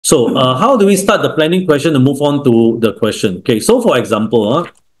So how do we start the planning question and move on to the question? Okay, so for example,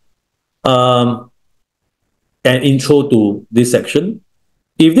 an intro to this section.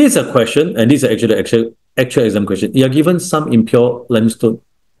 If this is a question, and this is actually actual exam question, you are given some impure limestone,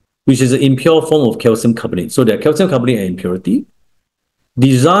 which is an impure form of calcium carbonate. So there are calcium carbonate and impurity.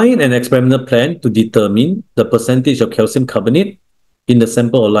 Design an experimental plan to determine the percentage of calcium carbonate in the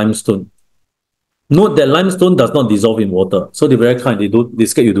sample of limestone. Note that limestone does not dissolve in water. So they're very kind. They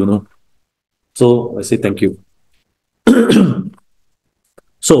scared you don't know. So I say thank you.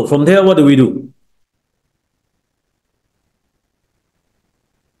 So from there, what do we do?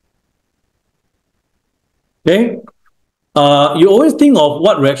 Okay. You always think of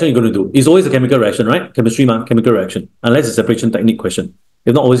what reaction you're going to do. It's always a chemical reaction, right? Chemistry, chemical reaction. Unless it's a separation technique question.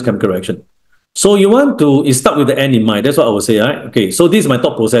 It's not always chemical reaction. So you want to start with the end in mind. That's what I would say, right? Okay, so this is my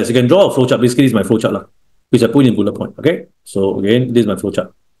thought process. You can draw a flowchart. Basically, this is my flowchart, which I put in bullet point. Okay, so again, this is my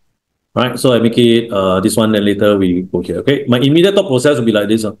flowchart. Right, so I make it this one, then later we go here. Okay, my immediate thought process will be like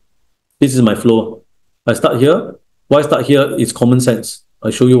this. This is my flow. I start here. Why I start here? It's common sense.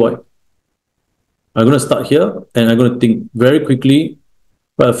 I'll show you why. I'm going to start here and I'm going to think very quickly,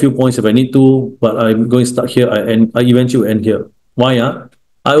 write a few points if I need to, but I'm going to start here. I eventually end here. Why?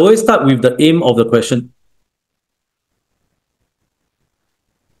 I always start with the aim of the question.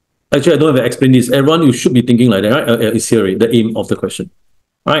 Actually, I don't have to explain this. Everyone, you should be thinking like that, right? It's here, right? The aim of the question.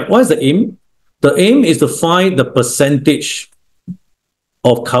 All right, what is the aim? The aim is to find the percentage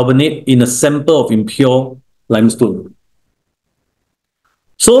of carbonate in a sample of impure limestone.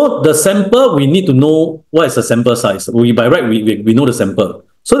 So the sample, we need to know what is the sample size. By right, we know the sample.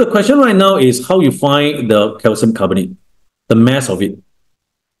 So the question right now is how you find the calcium carbonate, the mass of it.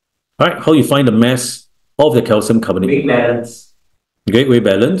 All right, how you find the mass of the calcium carbonate. Weight balance. Okay, weight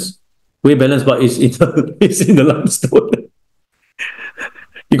balance. Weight balance, but it's in the limestone.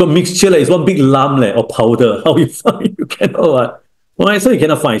 You got mixture, it's one big lump or powder. How you find? You cannot. Alright, so you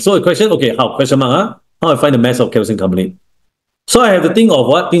cannot find. So the question, okay, how? Question mark, how I find the mass of calcium carbonate? So I have to think of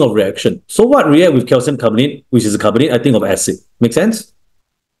what? Think of reaction. So what react with calcium carbonate, which is a carbonate? I think of acid. Make sense?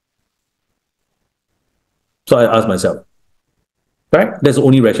 So I ask myself. Right? That's the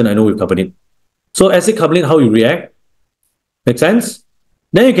only reaction I know with carbonate. So acid carbonate, how you react? Make sense?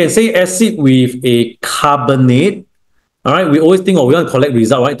 Then you can say acid with a carbonate. All right, we always think of, we want to collect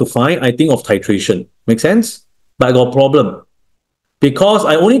result, right? To find, I think of titration. Make sense? But I got a problem. Because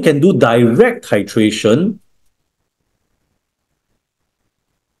I only can do direct titration,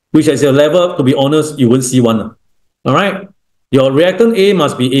 which as your level, to be honest, you won't see one. All right? Your reactant A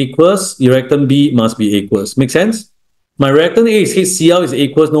must be aqueous, your reactant B must be aqueous. Make sense? My reactant A is HCl, is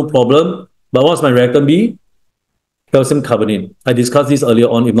aqueous, no problem. But what's my reactant B? Calcium carbonate. I discussed this earlier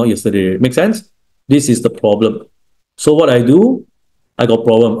on, if not yesterday. Make sense? This is the problem. So what I do, I got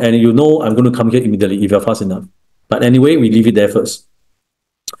problem. And you know I'm going to come here immediately if you're fast enough. But anyway, we leave it there first.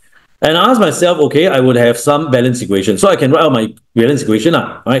 And I ask myself, okay, I would have some balance equation. So I can write out my balance equation.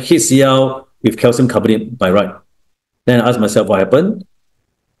 Right? HCl with calcium carbonate by right. Then I ask myself what happened.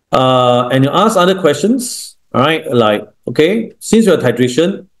 And you ask other questions. All right, like, okay, since you're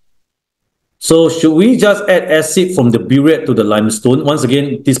titration, so should we just add acid from the burette to the limestone? Once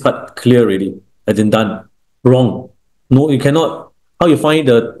again, this part clear already. As in done. Wrong. No, you cannot. How you find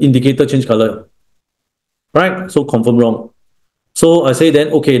the indicator change color? Right? So confirm wrong. So I say then,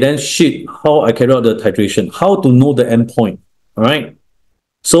 okay, then shit, how I carry out the titration? How to know the endpoint? All right.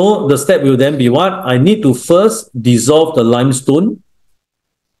 So the step will then be what? I need to first dissolve the limestone.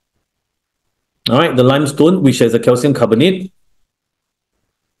 All right, the limestone, which has a calcium carbonate.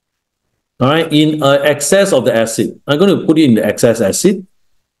 All right, in excess of the acid. I'm going to put it in the excess acid.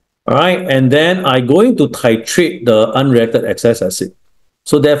 All right, and then I'm going to titrate the unreacted excess acid.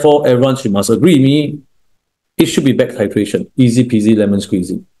 So therefore, everyone must agree with me. It should be back titration. Easy peasy lemon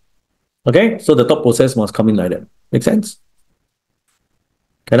squeezy. Okay, so the thought process must come in like that. Make sense?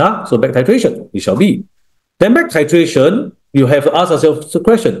 So back titration, it shall be. Then back titration, you have to ask yourself the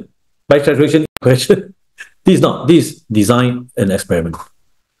question. Back titration question. This design an experiment.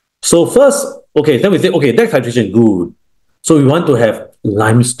 So first, okay, then we say, okay, back titration, good. So we want to have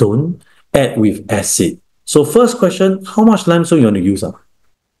limestone add with acid. So first question, how much limestone you want to use?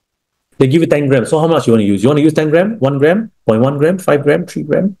 They give you 10 grams. So how much you want to use? You want to use 10 gram, 1 gram, 0.1 gram, 5 gram, 3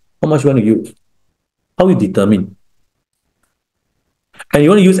 gram? How much you want to use? How you determine? And you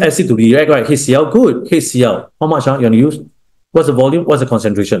want to use acid to react, right? HCl, good. HCl, how much you want to use? What's the volume? What's the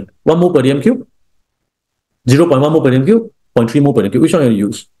concentration? 1 mole per dm cube? 0.1 mole per dm cube? 0.3 mole per dm cube? Which one you want to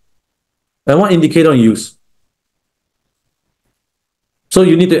use? And what indicator you use? So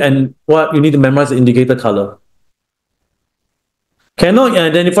you need to memorize the indicator color. Cannot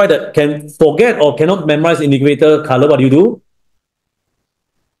identify that, can forget or cannot memorize indicator color, what do?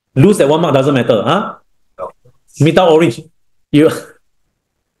 Lose that 1 mark, doesn't matter, huh? Meet out orange. You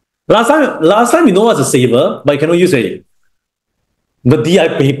last time you know what's a saver, but you cannot use it. But DI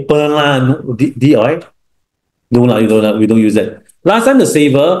paper lah, no, DI? No lah, we don't use that. Last time the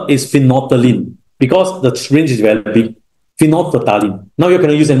saver is phenolphthalein because the range is very big. Phenolphthalein. Now you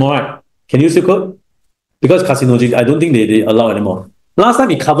cannot use anymore, right? Can you still code? Because carcinogenic, I don't think they allow anymore. Last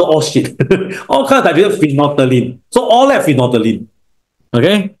time it covered all shit. All kinds of types of phenolphthalein. So all that phenolphthalein.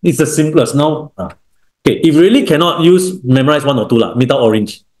 Okay? It's the simplest. Now, okay, if you really cannot use, memorize 1 or 2 lah. Meet out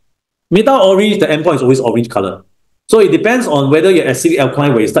orange. Meet out orange, the endpoint is always orange color. So it depends on whether your acidic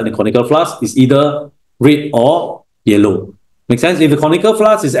alkaline when you start the conical flask is either red or yellow. Make sense? If the conical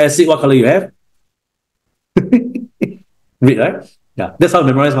flask is acid, what color you have? Red, right? Yeah, that's how to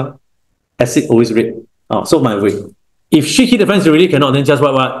memorize, man. Acid always red. Oh, so my way. If she hit the fence already cannot, then just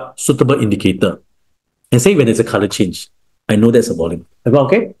what? Suitable indicator. And say when there's a color change. I know that's a volume.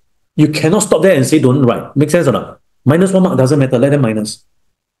 Okay? You cannot stop there and say don't write. Make sense or not? -1 mark doesn't matter. Let them minus.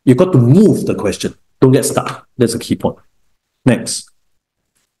 You got to move the question. Don't get stuck. That's a key point. Next.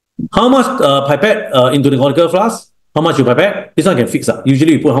 How much pipette into the conical flask? How much you pipette? This one can fix up.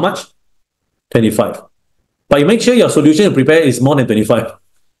 Usually you put how much? 25. But you make sure your solution you prepare is more than 25.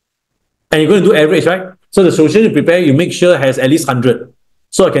 And you're going to do average, right? So the solution you prepare, you make sure has at least 100.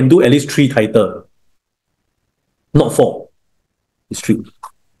 So I can do at least 3 title. Not 4. It's 3.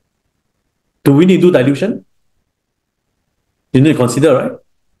 Do we need to do dilution? You need to consider, right?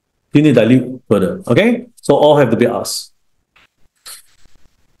 You need to dilute further. Okay? So all have to be asked.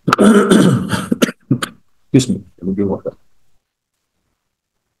 Excuse me. Let me drink water.